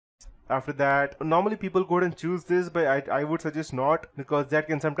After that, normally people go ahead and choose this, but I would suggest not, because that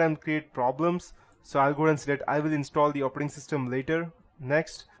can sometimes create problems. So I'll go ahead and select I will install the operating system later.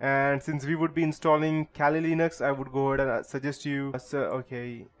 Next, and since we would be installing Kali Linux, I would go ahead and suggest you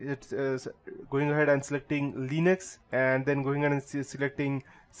okay, it's going ahead and selecting Linux, and then going ahead and selecting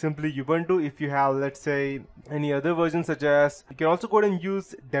simply Ubuntu. If you have, let's say, any other version, such as, you can also go ahead and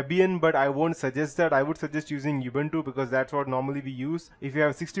use Debian, but I won't suggest that. I would suggest using Ubuntu because that's what normally we use. If you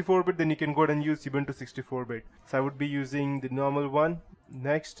have 64-bit, then you can go ahead and use Ubuntu 64-bit. So I would be using the normal one.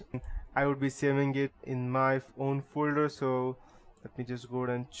 Next, I would be saving it in my own folder, so let me just go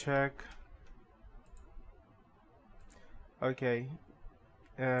ahead and check. Okay,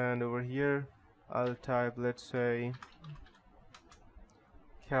 and over here I'll type, let's say,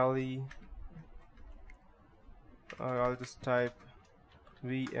 Kali, I'll just type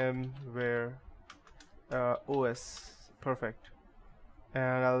VMware OS. Perfect.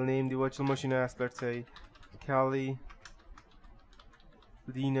 And I'll name the virtual machine as, let's say, Kali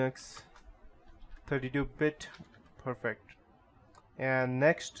Linux 32-bit. Perfect. And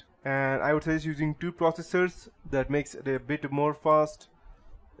next, and I would suggest using 2 processors. That makes it a bit more fast,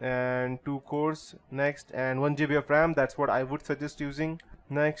 and 2 cores. Next, and 1 GB of RAM. That's what I would suggest using.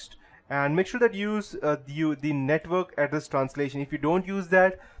 Next, and make sure that you use the network address translation. If you don't use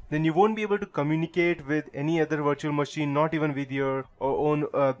that, then you won't be able to communicate with any other virtual machine, not even with your own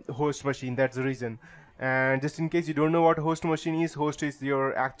host machine. That's the reason. And just in case you don't know what host machine is, host is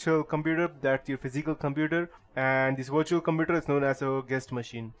your actual computer, that's your physical computer, and this virtual computer is known as a guest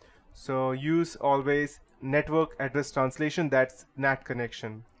machine. So use always network address translation, that's NAT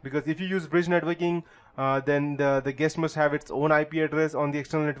connection, because if you use bridge networking, then the guest must have its own IP address on the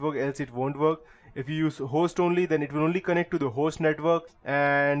external network, else it won't work. If you use host only, then it will only connect to the host network,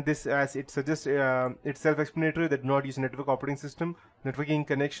 and this, as it suggests, it's self-explanatory that do not use network operating system networking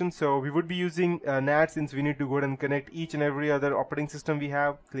connection. So we would be using NAT, since we need to go ahead and connect each and every other operating system we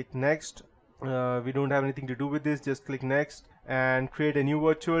have. Click next. We don't have anything to do with this, just click next and create a new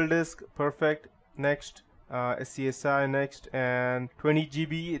virtual disk. Perfect. Next. SCSI next, and 20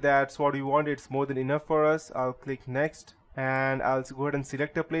 GB, that's what we want, it's more than enough for us. I'll click next, and I'll go ahead and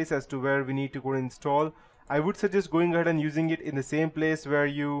select a place as to where we need to go and install. I would suggest going ahead and using it in the same place where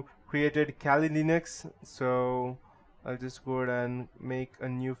you created Kali Linux. So I'll just go ahead and make a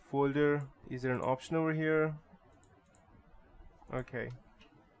new folder. Is there an option over here? Okay.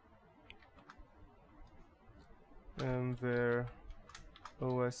 Where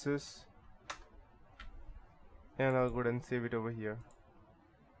OSS, and I'll go ahead and save it over here.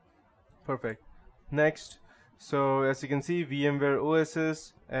 Perfect. Next, so as you can see, VMware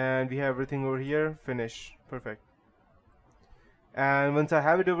OSS, and we have everything over here. Finish. Perfect. And once I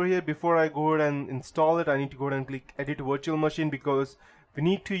have it over here, before I go ahead and install it, I need to go ahead and click edit virtual machine, because we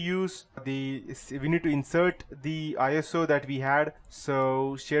need to insert the ISO that we had.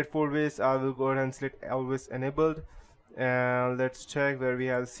 So shared folder, I will go ahead and select always enabled, and let's check where we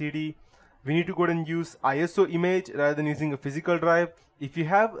have CD. We need to go ahead and use ISO image rather than using a physical drive. If you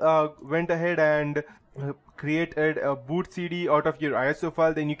have went ahead and created a boot CD out of your ISO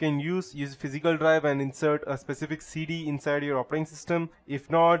file, then you can use physical drive and insert a specific CD inside your operating system.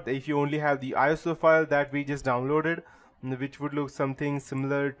 If not, if you only have the ISO file that we just downloaded, which would look something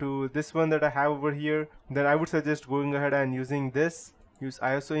similar to this one that I have over here, then I would suggest going ahead and using this. Use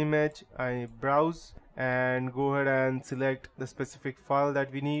ISO image, I browse, and go ahead and select the specific file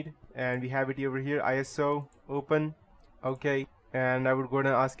that we need, and we have it over here. ISO, open. Okay, and I would go ahead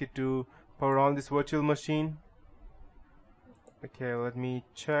and ask it to power on this virtual machine. Okay, let me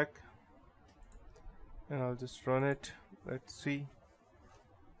check, and I'll just run it. Let's see.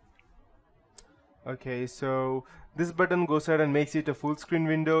 Okay, so this button goes ahead and makes it a full screen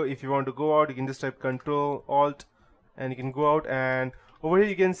window. If you want to go out, you can just type Control Alt and you can go out, and over here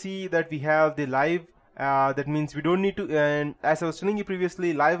you can see that we have the live. That means we don't need to, and as I was telling you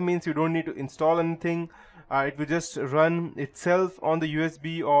previously, live means you don't need to install anything. It will just run itself on the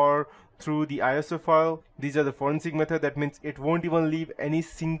USB or through the ISO file. These are the forensic method. That means it won't even leave any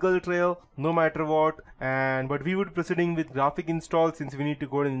single trail, no matter what. But we would be proceeding with graphic install, since we need to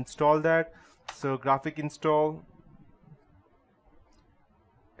go and install that. So graphic install,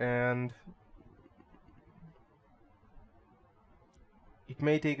 and it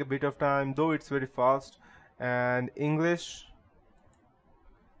may take a bit of time, though it's very fast. And English,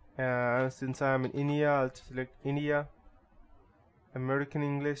 since I'm in India, I'll select India. American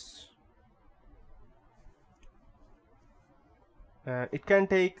English. It can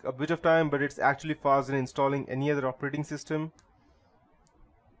take a bit of time, but it's actually faster than installing any other operating system.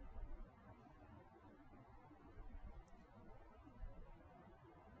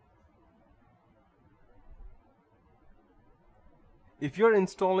 If you're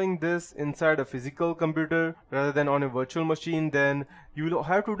installing this inside a physical computer rather than on a virtual machine, then you will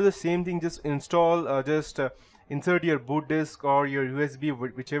have to do the same thing. Just install, insert your boot disk or your USB,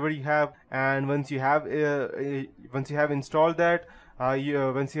 whichever you have, and once you have installed that,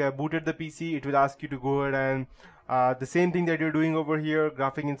 once you have booted the PC, it will ask you to go ahead and the same thing that you're doing over here,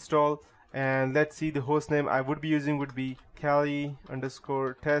 graphic install. And let's see, the host name I would be using would be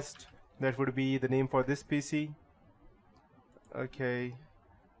Kali_test. That would be the name for this PC. Okay,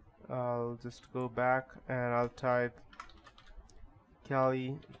 I'll just go back and I'll type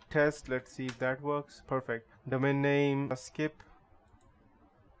Kali test. Let's see if that works. Perfect. Domain name skip,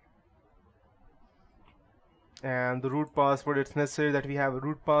 and the root password, it's necessary that we have a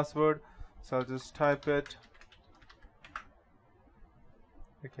root password, so I'll just type it.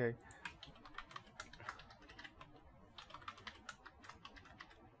 Okay,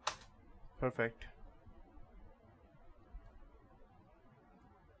 perfect.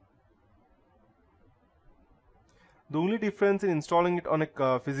 The only difference in installing it on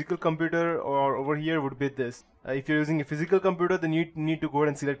a physical computer or over here would be this. If you're using a physical computer, then you need to go ahead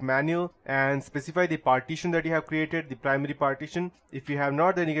and select manual and specify the partition that you have created, the primary partition. If you have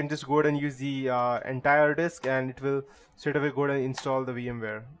not, then you can just go ahead and use the entire disk, and it will straight away go ahead and install the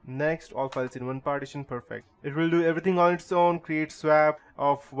VMware. Next, all files in one partition. Perfect. It will do everything on its own, create swap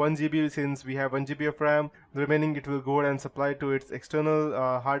of 1 GB since we have 1 GB of RAM. The remaining it will go ahead and supply to its external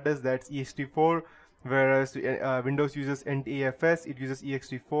hard disk, that's ext4. Whereas Windows uses NTFS, it uses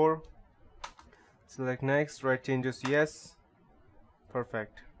ext4. Select next, write changes yes.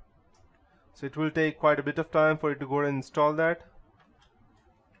 Perfect. So it will take quite a bit of time for it to go and install that.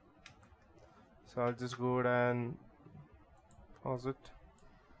 So I'll just go and pause it.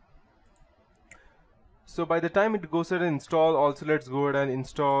 So by the time it goes ahead and install, also let's go ahead and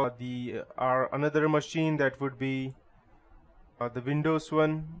install our another machine, that would be the Windows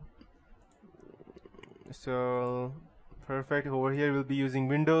one. So perfect, over here we'll be using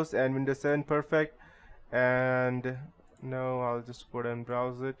Windows and Windows 7. Perfect. And now I'll just go ahead and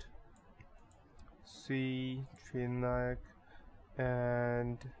browse it, see Trinac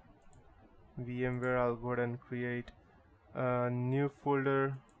and VMware. I'll go ahead and create a new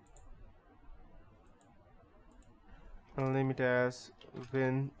folder, I'll name it as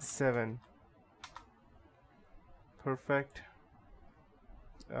Win7. Perfect.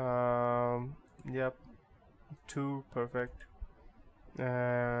 Yep, 2. Perfect.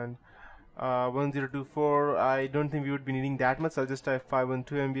 And 1024, I don't think we would be needing that much, so I'll just type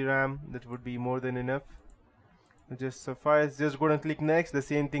 512 MB RAM. That would be more than enough. It just suffice. Just go ahead and click next, the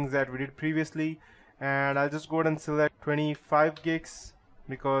same things that we did previously, and I'll just go ahead and select 25 gigs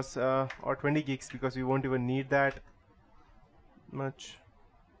because or 20 gigs because we won't even need that much.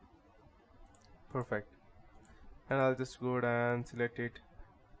 Perfect. And I'll just go ahead and select it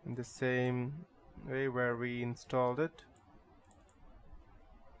in the same way where we installed it,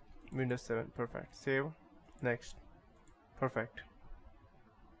 Windows 7. Perfect. Save. Next. Perfect.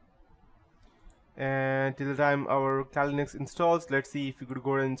 And till the time our Kali Linux installs, let's see if we could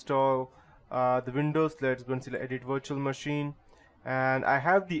go and install the Windows. Let's go and select edit virtual machine, and I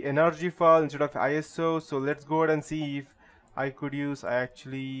have the NRG file instead of ISO, so let's go ahead and see if I could use, I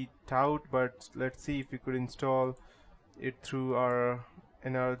actually doubt, but let's see if we could install it through our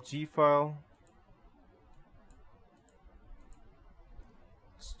NRG file.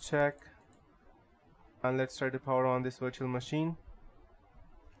 Let's check, and let's try to power on this virtual machine.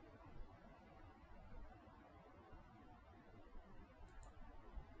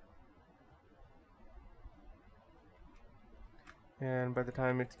 And by the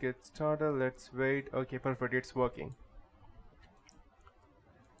time it gets started, let's wait. Okay, perfect, it's working.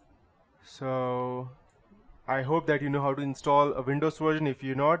 So I hope that you know how to install a Windows version. If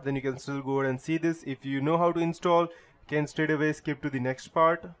you're not, then you can still go ahead and see this. If you know how to install, you can straight away skip to the next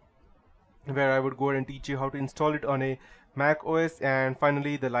part, where I would go ahead and teach you how to install it on a Mac OS, and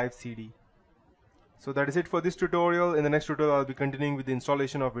finally the live CD. So that is it for this tutorial. In the next tutorial, I'll be continuing with the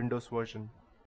installation of Windows version.